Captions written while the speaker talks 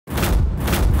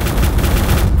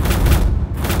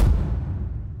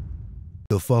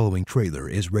The following trailer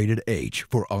is rated H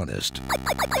for honest.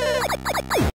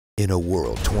 In a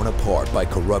world torn apart by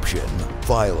corruption,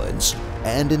 violence,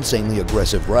 and insanely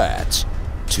aggressive rats,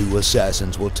 two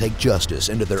assassins will take justice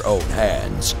into their own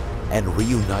hands and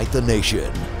reunite the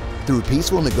nation through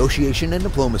peaceful negotiation and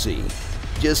diplomacy.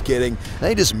 Just kidding,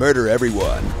 they just murder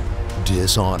everyone.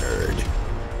 Dishonored.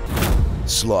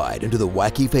 Slide into the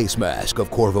wacky face mask of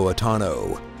Corvo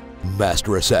Attano,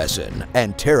 master assassin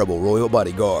and terrible royal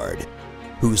bodyguard,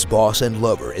 whose boss and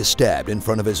lover is stabbed in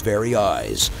front of his very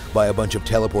eyes by a bunch of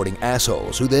teleporting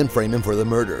assholes who then frame him for the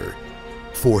murder,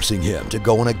 forcing him to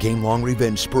go on a game-long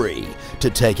revenge spree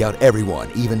to take out everyone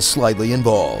even slightly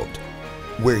involved,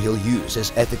 where he'll use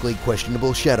his ethically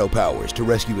questionable shadow powers to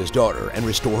rescue his daughter and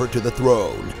restore her to the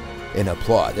throne, in a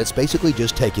plot that's basically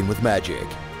just taken with magic.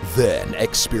 Then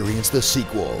experience the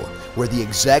sequel, where the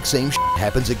exact same shit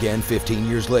happens again 15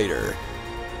 years later.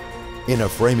 In a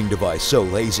framing device so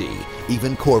lazy,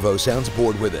 even Corvo sounds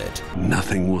bored with it.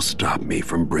 Nothing will stop me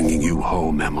from bringing you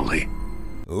home, Emily.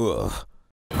 Ugh.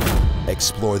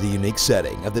 Explore the unique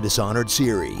setting of the Dishonored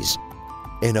series.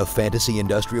 In a fantasy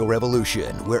industrial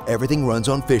revolution where everything runs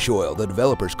on fish oil the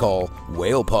developers call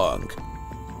whale punk,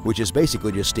 which is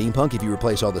basically just steampunk if you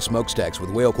replace all the smokestacks with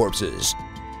whale corpses.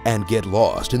 And get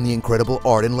lost in the incredible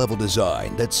art and level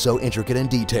design that's so intricate and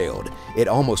detailed, it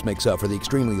almost makes up for the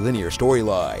extremely linear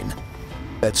storyline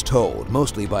that's told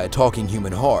mostly by a talking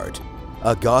human heart,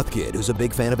 a goth kid who's a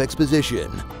big fan of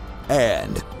exposition,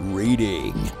 and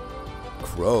reading.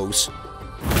 Gross.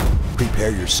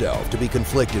 Prepare yourself to be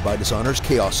conflicted by Dishonored's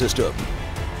chaos system,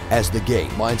 as the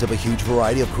game lines up a huge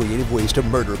variety of creative ways to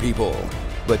murder people,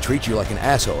 but treat you like an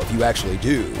asshole if you actually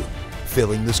do,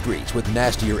 filling the streets with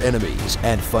nastier enemies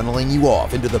and funneling you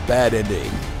off into the bad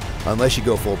ending. Unless you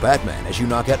go full Batman as you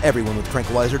knock out everyone with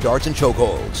tranquilizer darts and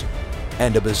chokeholds.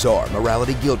 And a bizarre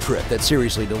morality guilt trip that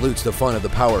seriously dilutes the fun of the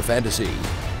power fantasy.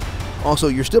 Also,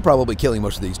 you're still probably killing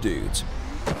most of these dudes.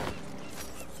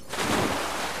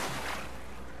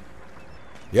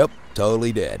 Yep,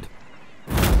 totally dead.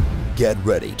 Get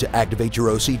ready to activate your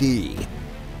OCD,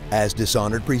 as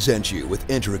Dishonored presents you with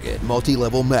intricate,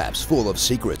 multi-level maps full of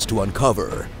secrets to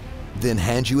uncover, then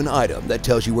hands you an item that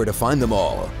tells you where to find them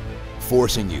all,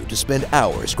 forcing you to spend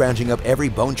hours scrounging up every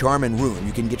bone charm and rune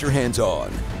you can get your hands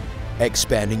on,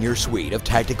 expanding your suite of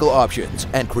tactical options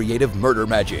and creative murder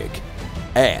magic,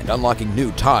 and unlocking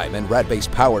new time and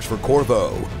rat-based powers for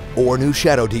Corvo, or new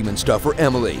shadow demon stuff for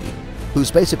Emily,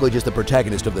 who's basically just the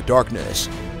protagonist of the darkness,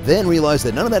 then realize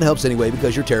that none of that helps anyway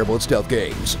because you're terrible at stealth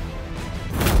games.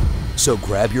 So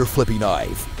grab your flippy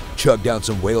knife, chug down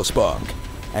some whale spunk,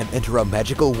 and enter a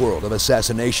magical world of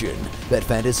assassination that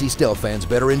fantasy stealth fans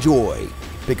better enjoy,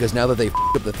 because now that they've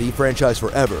f***ed up the Thief franchise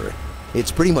forever,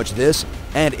 it's pretty much this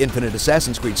and infinite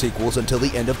Assassin's Creed sequels until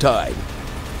the end of time.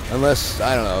 Unless,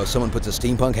 I don't know, someone puts a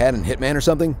steampunk hat in Hitman or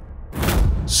something?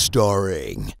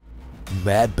 Starring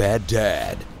Mad Bad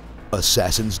Dad,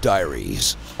 Assassin's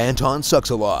Diaries, Anton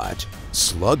Sucks-a-Lot,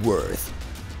 Slugworth,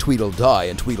 Tweedledee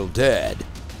and Tweedledead,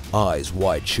 Eyes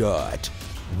Wide Shut,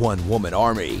 One Woman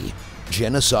Army,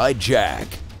 Genocide Jack,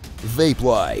 Vape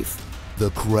Life, The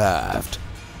Craft,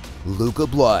 Luca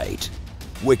Blight,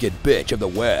 Wicked Bitch of the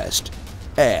West,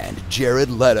 and Jared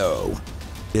Leto.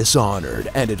 Dishonored,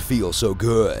 and it feels so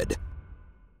good.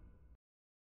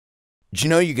 Did you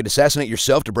know you could assassinate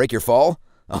yourself to break your fall?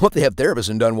 I hope they have therapists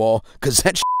in Dunwall, cause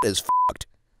that shit is fucked.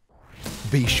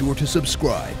 Be sure to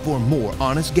subscribe for more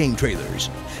honest game trailers,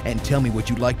 and tell me what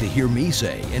you'd like to hear me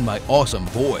say in my awesome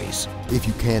voice. If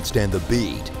you can't stand the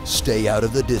beat, stay out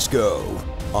of the disco.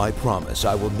 I promise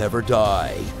I will never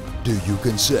die. Do you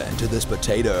consent to this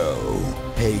potato?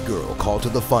 Hey girl, call to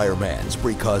the firemans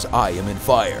because I am in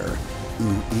fire.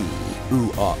 Ooh-ee,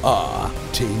 ooh-ah-ah,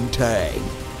 ting-tang,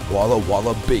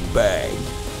 walla-walla bing-bang.